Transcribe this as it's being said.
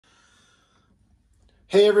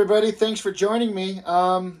Hey everybody, thanks for joining me.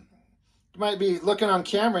 You might be looking on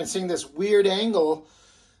camera and seeing this weird angle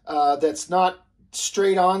that's not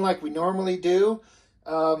straight on like we normally do.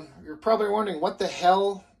 You're probably wondering, what the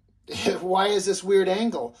hell, why is this weird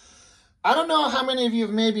angle? I don't know how many of you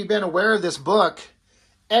have maybe been aware of this book,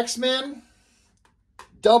 X-Men,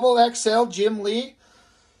 XXL, Jim Lee.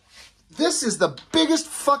 This is the biggest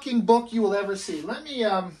fucking book you will ever see. Let me,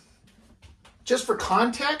 just for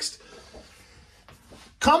context,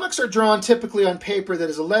 comics are drawn typically on paper that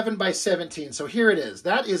is 11 by 17. So here it is.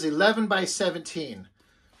 That is 11 by 17.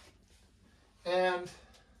 And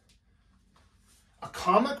a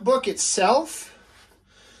comic book itself,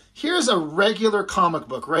 here's a regular comic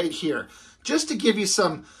book right here. Just to give you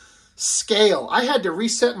some scale, I had to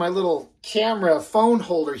reset my little camera phone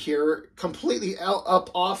holder here completely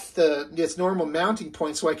up off its normal mounting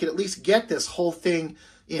point so I could at least get this whole thing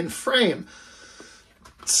in frame.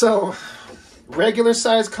 So regular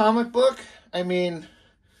size comic book, I mean,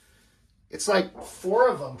 it's like 4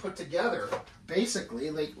 of them put together, basically.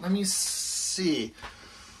 Like, let me see.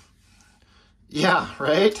 Yeah,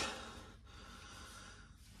 right?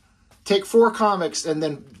 Take 4 comics and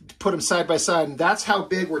then put them side by side, and that's how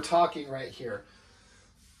big we're talking right here.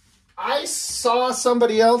 I saw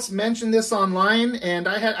somebody else mention this online, and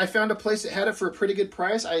I found a place that had it for a pretty good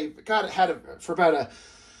price. Had it for about a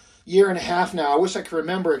year and a half now. I wish I could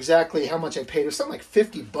remember exactly how much I paid. It was something like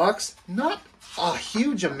 50 bucks. Not a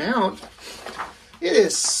huge amount. It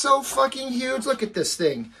is so fucking huge. Look at this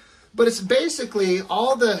thing. But it's basically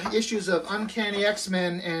all the issues of Uncanny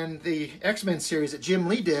X-Men and the X-Men series that Jim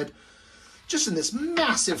Lee did, just in this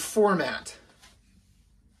massive format.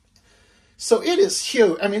 So it is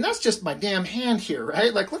huge. I mean, that's just my damn hand here,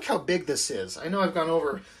 right? Like, look how big this is. I know I've gone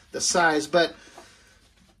over the size, but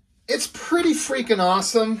it's pretty freaking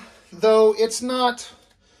awesome, though it's not.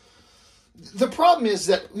 The problem is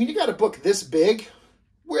that when you got a book this big,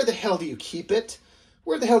 where the hell do you keep it?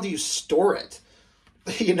 Where the hell do you store it?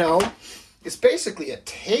 You know, it's basically a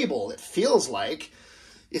table, it feels like.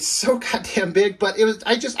 It's so goddamn big, but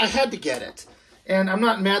I had to get it. And I'm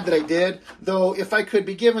not mad that I did, though if I could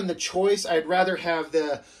be given the choice, I'd rather have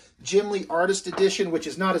the Jim Lee Artist Edition, which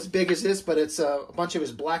is not as big as this, but it's a bunch of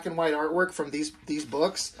his black and white artwork from these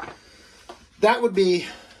books. That would be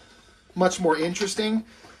much more interesting.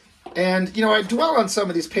 And, you know, I dwell on some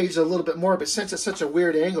of these pages a little bit more, but since it's such a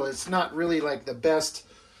weird angle, it's not really like the best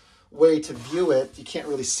way to view it. You can't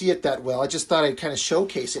really see it that well. I just thought I'd kind of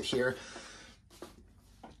showcase it here.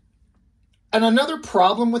 And another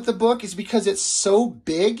problem with the book is because it's so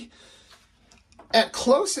big, at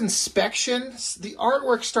close inspection, the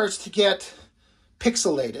artwork starts to get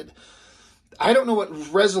pixelated. I don't know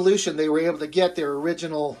what resolution they were able to get their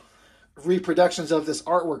original reproductions of this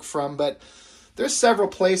artwork from, but there's several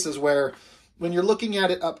places where when you're looking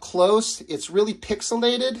at it up close, it's really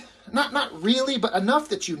pixelated. Not really, but enough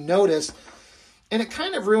that you notice, and it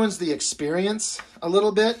kind of ruins the experience a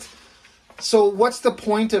little bit. So what's the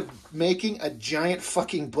point of making a giant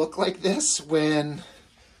fucking book like this when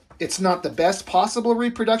it's not the best possible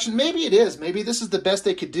reproduction? Maybe it is. Maybe this is the best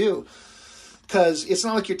they could do. Because it's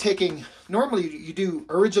not like you're taking, normally you do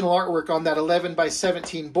original artwork on that 11 by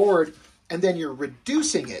 17 board, and then you're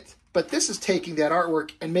reducing it. But this is taking that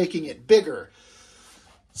artwork and making it bigger.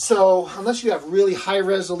 So unless you have really high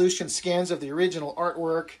resolution scans of the original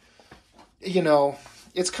artwork, you know,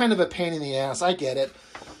 it's kind of a pain in the ass. I get it.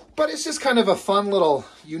 But it's just kind of a fun little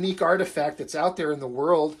unique artifact that's out there in the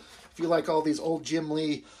world. If you like all these old Jim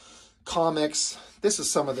Lee comics, this is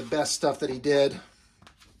some of the best stuff that he did.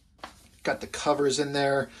 Got the covers in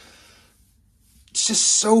there. It's just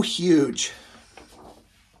so huge.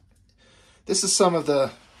 This is some of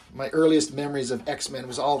my earliest memories of X-Men,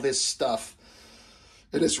 was all this stuff.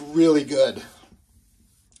 It is really good.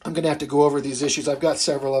 I'm going to have to go over these issues. I've got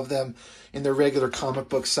several of them in their regular comic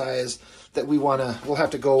book size that we'll have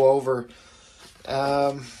to go over.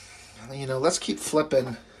 You know, let's keep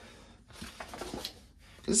flipping.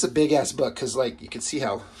 This is a big ass book because, like, you can see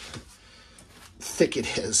how thick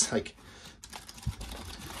it is. Like,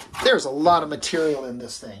 there's a lot of material in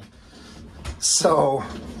this thing. So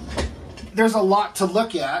there's a lot to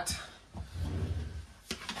look at.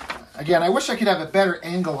 Again, I wish I could have a better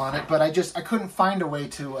angle on it, but I couldn't find a way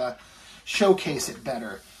to showcase it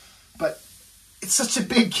better. But it's such a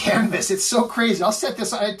big canvas. It's so crazy. I'll set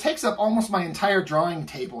this. It takes up almost my entire drawing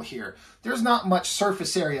table here. There's not much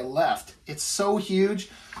surface area left. It's so huge.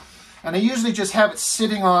 And I usually just have it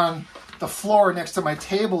sitting on the floor next to my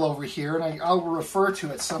table over here, and I'll refer to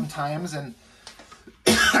it sometimes. And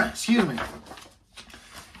excuse me.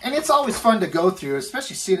 And it's always fun to go through,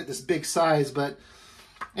 especially seeing it this big size, but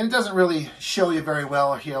And it doesn't really show you very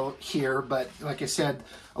well here, but like I said,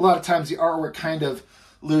 a lot of times the artwork kind of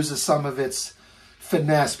loses some of its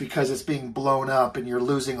finesse because it's being blown up and you're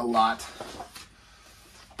losing a lot.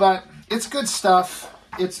 But it's good stuff.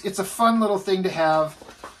 It's a fun little thing to have,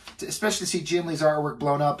 especially to see Jim Lee's artwork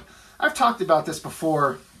blown up. I've talked about this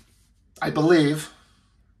before, I believe.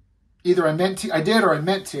 Either I did or I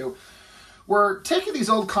meant to. We're taking these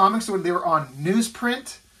old comics when they were on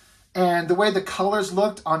newsprint, and the way the colors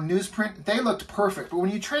looked on newsprint, they looked perfect. But when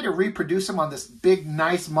you try to reproduce them on this big,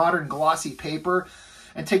 nice, modern, glossy paper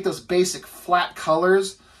and take those basic flat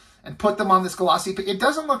colors and put them on this glossy paper, it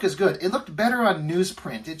doesn't look as good. It looked better on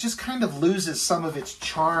newsprint. It just kind of loses some of its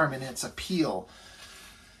charm and its appeal.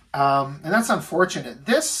 And that's unfortunate.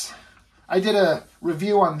 I did a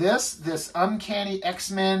review on this Uncanny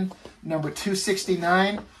X-Men number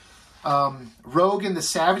 269. Rogue in the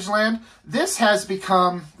Savage Land. This has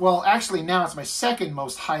become, well, actually now it's my second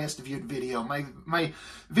most highest viewed video. My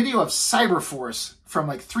video of Cyberforce from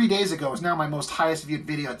like 3 days ago is now my most highest viewed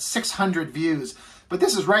video at 600 views. But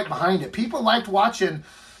this is right behind it. People liked watching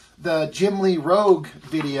the Jim Lee Rogue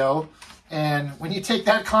video, and when you take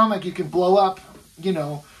that comic, you can blow up, you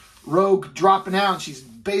know, Rogue dropping out. She's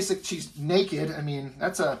naked. I mean,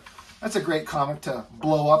 that's a great comic to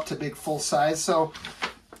blow up to big full size. So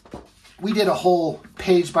we did a whole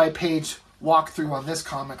page-by-page walkthrough on this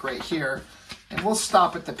comic right here. And we'll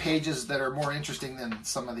stop at the pages that are more interesting than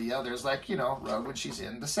some of the others, like, you know, Rogue when she's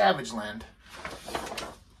in the Savage Land.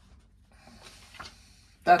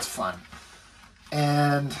 That's fun.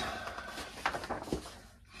 And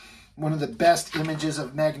one of the best images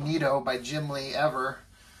of Magneto by Jim Lee ever.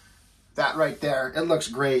 That right there. It looks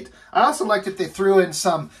great. I also like that they threw in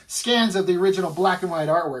some scans of the original black and white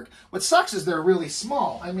artwork. What sucks is they're really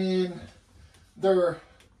small. I mean, they're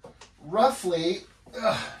roughly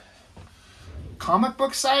comic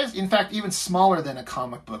book size. In fact, even smaller than a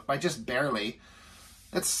comic book by just barely.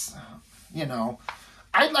 It's, you know,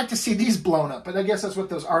 I'd like to see these blown up, but I guess that's what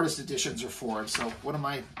those artist editions are for. So what am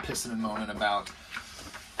I pissing and moaning about?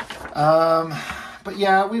 But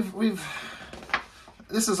yeah,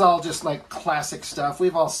 this is all just like classic stuff.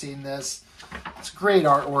 We've all seen this. It's great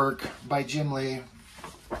artwork by Jim Lee.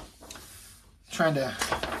 Trying to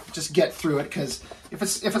just get through it, because if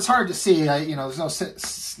it's hard to see, you know,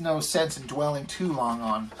 there's no sense in dwelling too long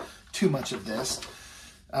on too much of this.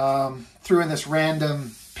 Threw in this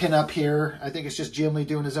random pin up here. I think it's just Jim Lee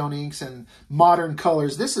doing his own inks and modern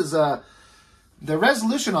colors. This is the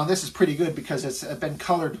resolution on this is pretty good because it's been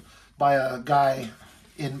colored by a guy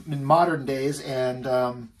in modern days, and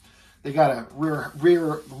they got a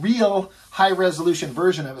real high resolution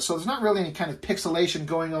version of it. So there's not really any kind of pixelation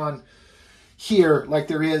going on here like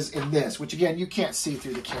there is in this, which again, you can't see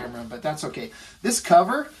through the camera, but that's okay. This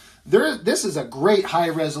cover, this is a great high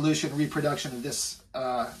resolution reproduction of this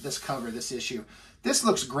cover, this issue. This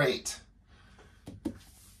looks great.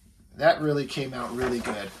 That really came out really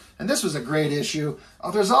good. And this was a great issue.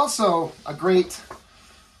 Oh, there's also a great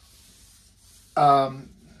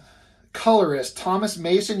colorist, Thomas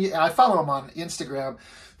Mason. I follow him on Instagram.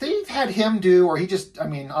 They've had him do, or he just, I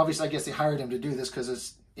mean, obviously I guess they hired him to do this because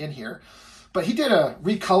it's in here. But he did a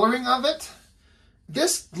recoloring of it.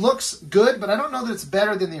 This looks good, but I don't know that it's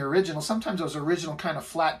better than the original. Sometimes those original kind of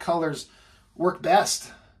flat colors work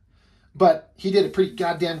best. But he did a pretty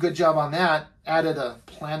goddamn good job on that. Added a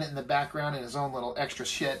planet in the background and his own little extra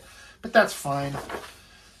shit. But that's fine.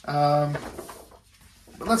 But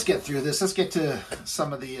let's get through this. Let's get to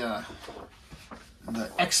some of the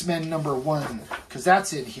X-Men #1, because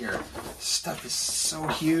that's in here. This stuff is so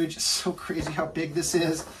huge. It's so crazy how big this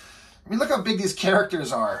is. I mean, look how big these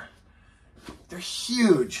characters are. They're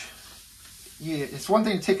huge. Yeah, it's one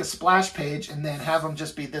thing to take a splash page and then have them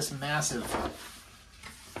just be this massive.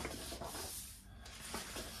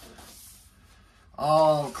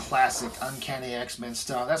 All classic Uncanny X-Men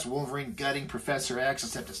stuff. That's Wolverine gutting Professor X,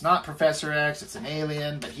 except it's not Professor X, it's an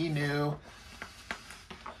alien, but he knew.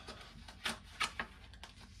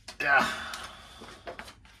 Yeah.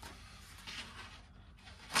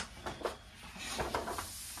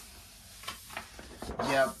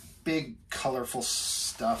 Yeah, big colorful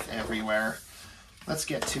stuff everywhere. Let's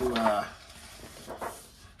get to,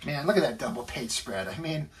 man, look at that double page spread. I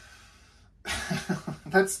mean,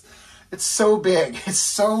 it's so big. It's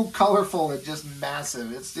so colorful and just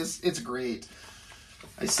massive. It's great.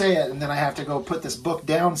 I say it, and then I have to go put this book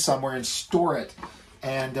down somewhere and store it.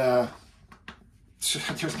 And there's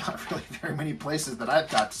not really very many places that I've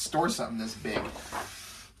got to store something this big.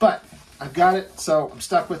 But I've got it, so I'm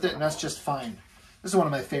stuck with it, and that's just fine. This is one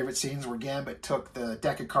of my favorite scenes where Gambit took the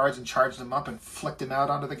deck of cards and charged them up and flicked them out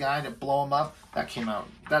onto the guy and it blow him up. That came out.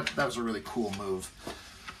 That was a really cool move.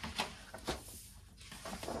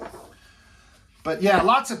 But yeah,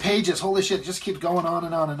 lots of pages. Holy shit, just keep going on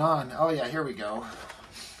and on and on. Oh yeah, here we go.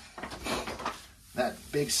 That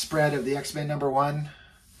big spread of the X-Men #1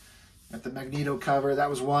 at the Magneto cover. That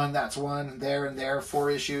was one, that's one, there and there. 4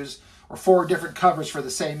 issues, or 4 different covers for the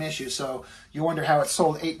same issue. So you wonder how it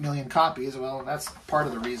sold 8 million copies. Well, that's part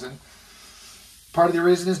of the reason. Part of the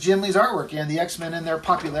reason is Jim Lee's artwork and the X-Men and their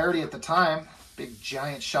popularity at the time. Big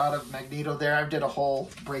giant shot of Magneto there. I did a whole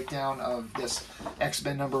breakdown of this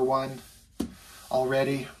X-Men #1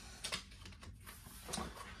 already,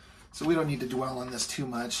 so we don't need to dwell on this too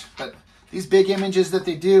much. But these big images that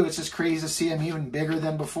they do, it's just crazy to see them even bigger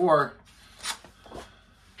than before.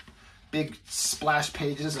 Big splash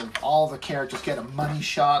pages of all the characters get a money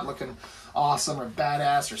shot looking awesome or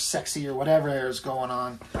badass or sexy or whatever is going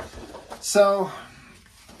on. So,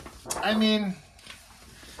 I mean,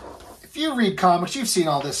 if you read comics, you've seen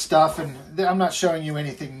all this stuff, and I'm not showing you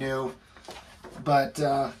anything new, but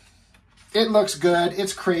it looks good.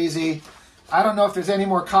 It's crazy. I don't know if there's any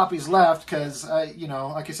more copies left because, you know,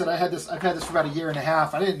 like I said, I've had this for about 1.5 years.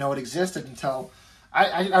 I didn't know it existed until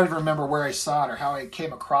I don't even remember where I saw it or how I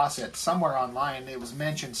came across it. Somewhere online, it was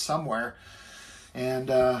mentioned somewhere, and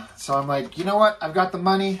so I'm like, you know what? I've got the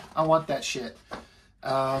money. I want that shit.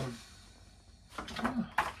 The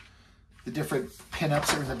different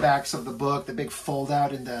pinups are in the backs of the book. The big fold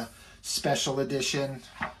out in the special edition.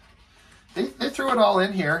 They threw it all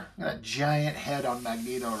in here. That giant head on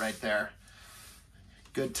Magneto right there.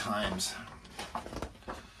 Good times.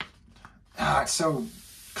 Ah, it's so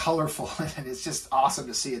colorful, and it's just awesome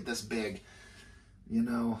to see it this big. You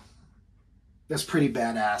know, that's pretty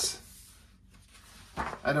badass.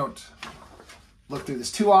 I don't look through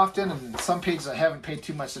this too often, and some pages I haven't paid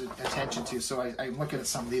too much attention to, so I'm looking at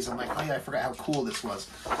some of these. I'm like, oh yeah, I forgot how cool this was.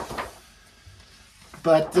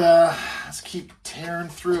 But let's keep tearing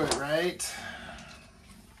through it, right?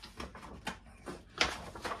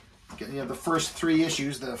 You have the first 3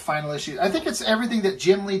 issues, the final issue. I think it's everything that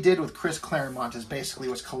Jim Lee did with Chris Claremont is basically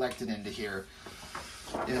what's collected into here,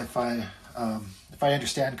 if I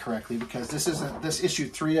understand correctly, because this issue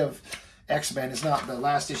 3 of X-Men is not the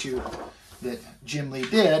last issue that Jim Lee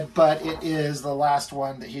did, but it is the last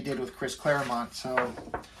one that he did with Chris Claremont. So,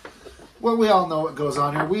 well, we all know what goes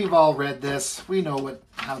on here. We've all read this. We know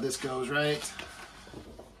how this goes, right?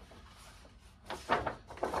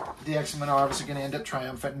 The X-Men are obviously going to end up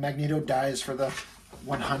triumphant. Magneto dies for the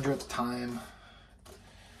 100th time.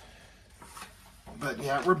 But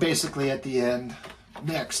yeah, we're basically at the end.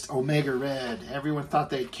 Next, Omega Red. Everyone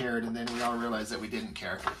thought they cared, and then we all realized that we didn't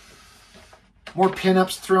care. More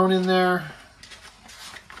pinups thrown in there.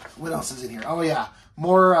 What else is in here? Oh yeah,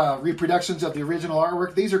 more reproductions of the original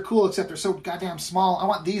artwork. These are cool, except they're so goddamn small. I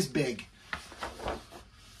want these big.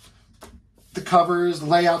 The covers, the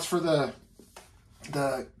layouts for the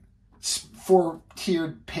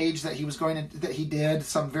 4-tiered page that he did.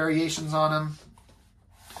 Some variations on them.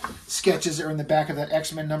 Sketches are in the back of that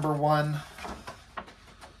X-Men #1.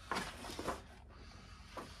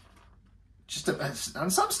 Just on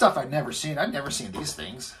some stuff I'd never seen. I'd never seen these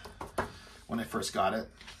things when I first got it.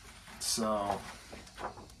 So,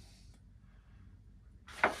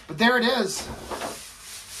 but there it is.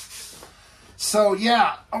 So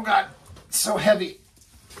yeah, oh god, so heavy.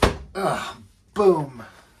 Ugh, boom.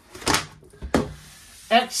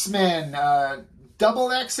 X-Men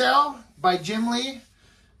XXL by Jim Lee.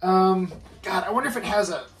 God, I wonder if it has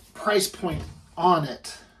a price point on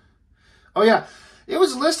it. Oh yeah, it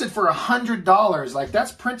was listed for $100. Like,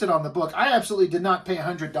 that's printed on the book. I absolutely did not pay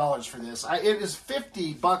 $100 for this. It is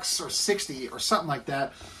 $50 or $60 or something like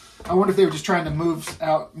that. I wonder if they were just trying to move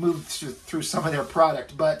through some of their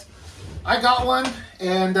product. But I got one,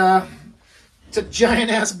 and it's a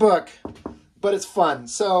giant-ass book, but it's fun.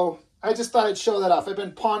 So I just thought I'd show that off. I've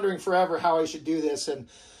been pondering forever how I should do this, and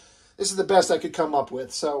this is the best I could come up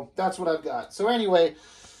with. So that's what I've got. So anyway,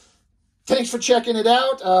 thanks for checking it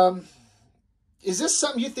out. Is this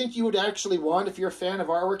something you think you would actually want if you're a fan of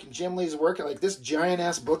artwork and Jim Lee's work? Like this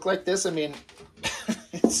giant-ass book like this? I mean,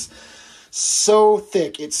 it's so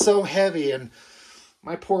thick. It's so heavy, and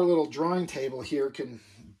my poor little drawing table here can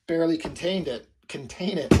barely contain it.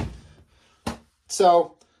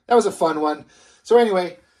 So that was a fun one. So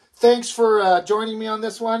anyway, thanks for joining me on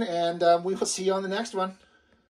this one, and we will see you on the next one.